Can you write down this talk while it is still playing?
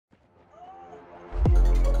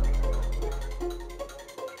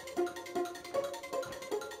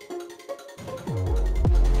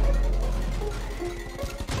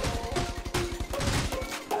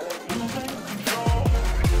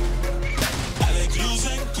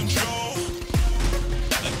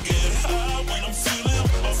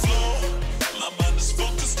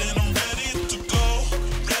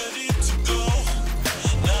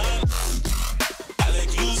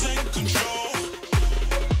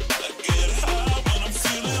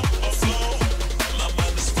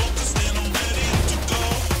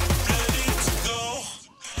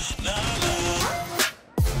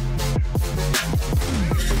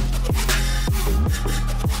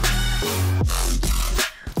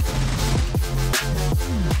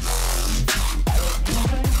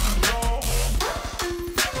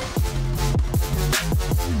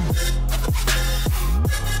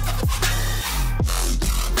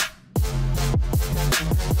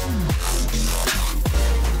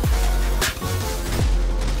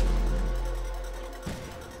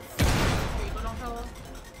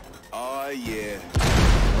Oh yeah.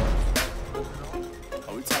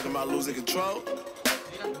 Are we talking about losing control?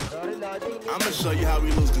 I'ma show you how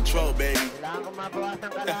we lose control, baby.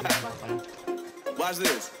 Watch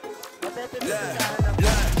this. Look,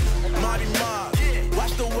 Marty Mark,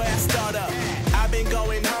 watch the way I start up. I've been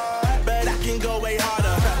going hard, but I can go way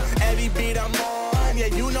harder. Every beat I'm on, yeah,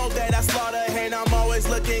 you know that I slaughter. And I'm always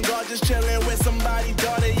looking gorgeous, chilling with somebody's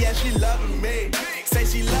daughter. Yeah, she loving me. Say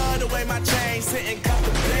she love the way my chain sit and cut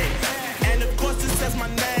the blade. And of course it says my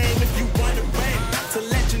name if you wanna wait. To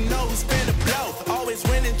let you know who's finna blow. Always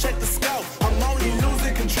win and check the scope. I'm only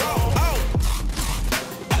losing control. Oh,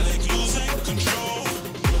 I like losing control.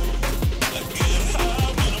 I get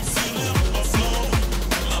high when I'm feeling my flow.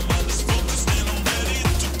 My mind is focused and I'm ready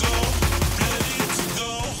to go. Ready to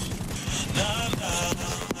go. Nah, nah.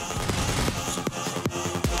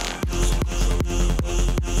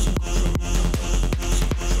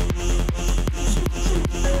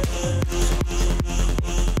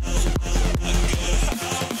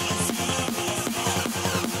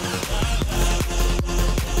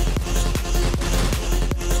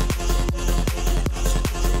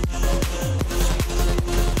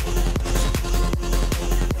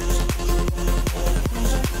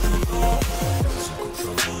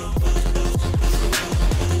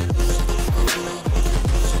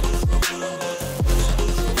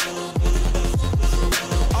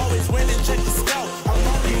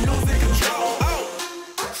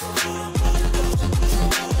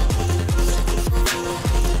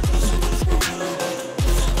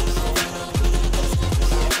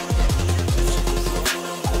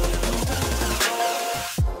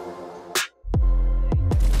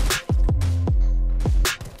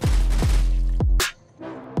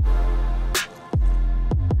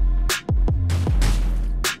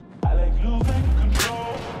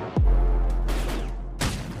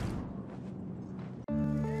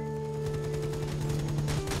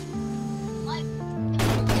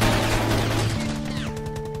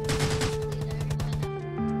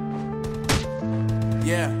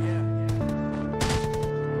 yeah.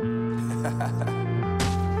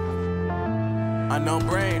 Unknown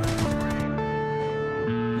Brain,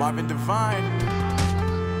 Marvin Divine.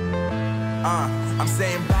 I'm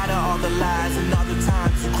saying bye to all the lies and all the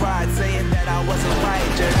times you cried, saying that I wasn't right,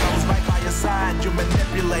 yet I was right by your side. You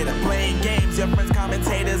manipulator, playing games, your friends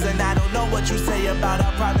commentators, and I don't know what you say about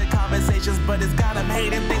our private conversations, but it's got them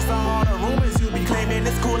hating. Thanks to all the rumors you be claiming.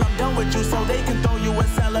 It's cool, I'm done with you, so they can throw you a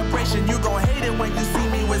celebration. You gon' hate it when you see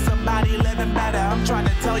me with somebody living better. I'm trying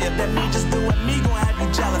to tell you that me just doing me gon' have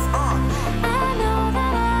you jealous. I know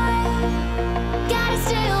that I gotta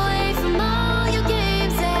stay away from all your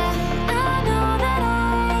games, yeah. I know that I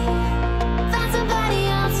found somebody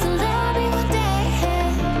else to love me one day, yeah.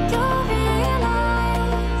 You'll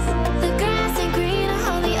realize the grass ain't greener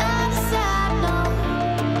on the other side, no.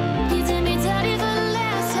 You did me dirty for the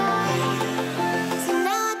last time, so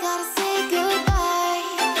now I gotta say goodbye.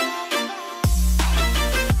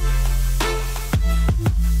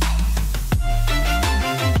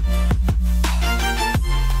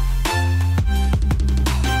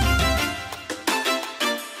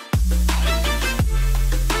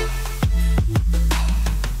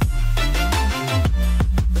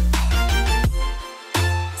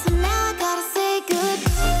 So now I gotta say goodbye.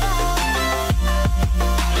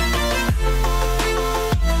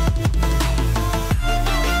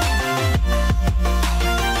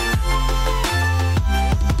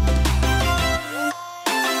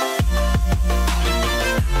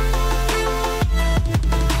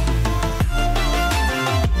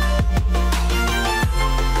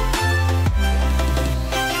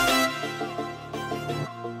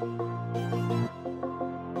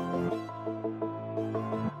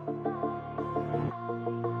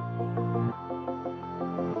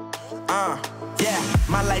 Yeah,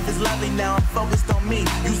 my life is lovely now, I'm focused on me.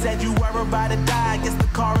 You said you were about to die, I guess the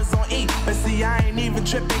car is on E. But see, I ain't even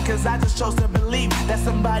tripping, cause I just chose to believe that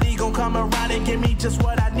somebody gon' come around and give me just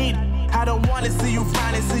what I need. I don't wanna see you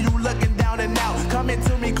finding, see you looking down and out, coming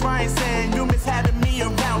to me crying, saying you miss having me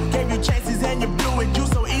around. Gave you chances and you blew it, you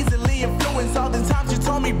so easily influenced. All the times you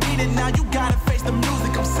told me beat it, now you gotta face the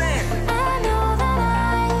music. I'm saying I know that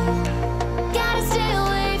I gotta stay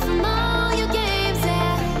away from all your games,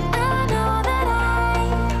 yeah. I know that I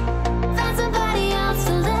found somebody else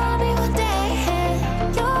to love me one day,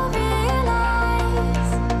 yeah. You'll realize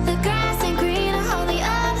the grass ain't greener on the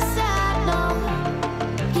other side, no.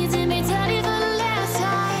 You did me dirty for the last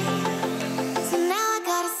time, so now I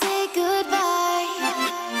gotta say goodbye.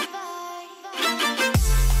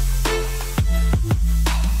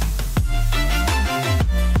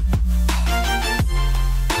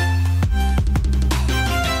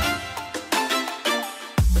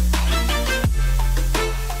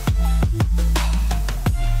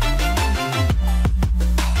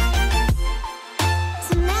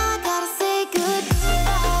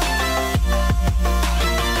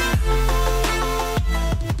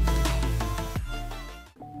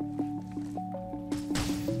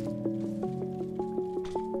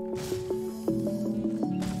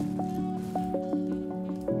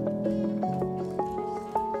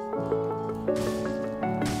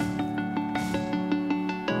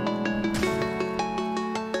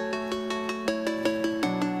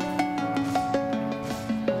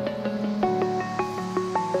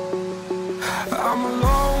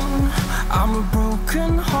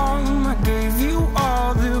 broken home. I gave you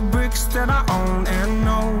all the bricks that I own and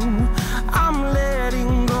know. I'm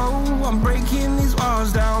letting go. I'm breaking these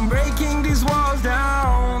walls down, breaking these walls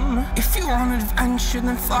down. If you want adventure,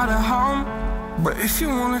 then fly to home. But if you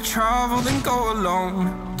wanna travel, then go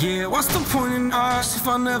alone. Yeah, what's the point in us if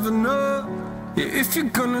I never know? Yeah, if you're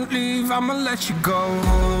gonna leave, I'ma let you go.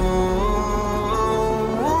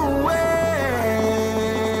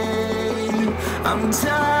 I'm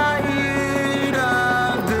tired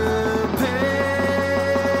of the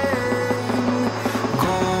pain.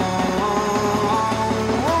 Go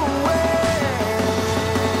away.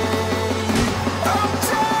 I'm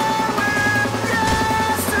tired with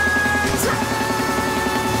yesterday.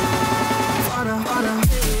 Harder, harder.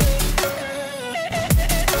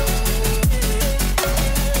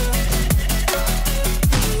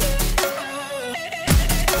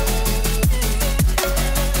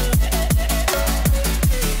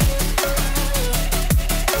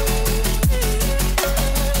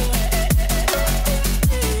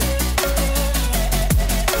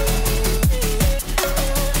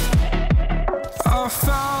 I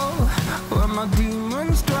fell where my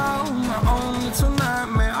demons dwell. My own little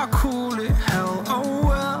nightmare, I call it hell. Oh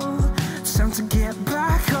well, it's time to get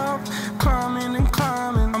back up, climbing and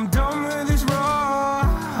climbing. I'm done with this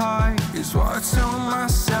ride, is what I tell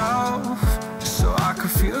myself, so I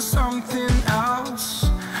could feel something else.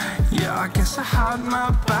 Yeah, I guess I had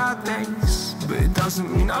my bad days, but it doesn't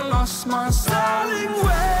mean I lost my style. Darling,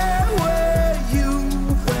 where were you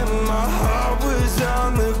when my heart was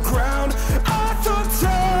on the ground? I thought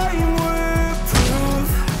time would prove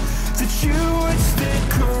that you would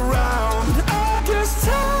stick around. I guess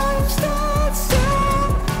time starts down,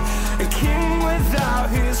 a king without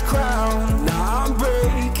his crown. Now I'm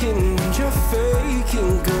breaking and you're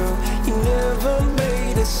faking, girl. You never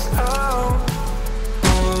made a sound.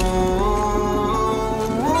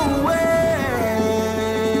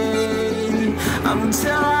 I'm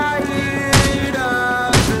tired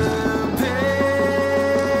of the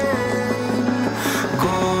pain.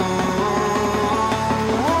 Go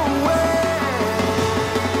away.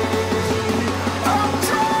 I'm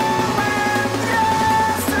tired with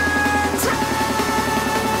yesterday.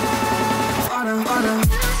 Harder, harder.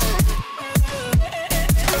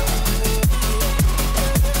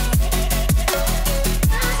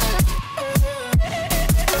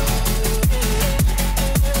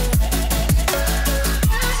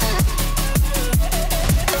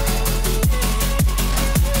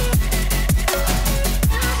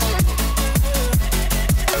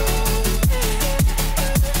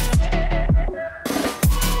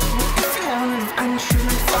 If you want adventure,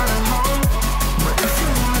 then fly to home. But if you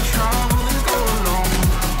wanna travel, then go alone.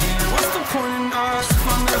 Yeah, what's the point in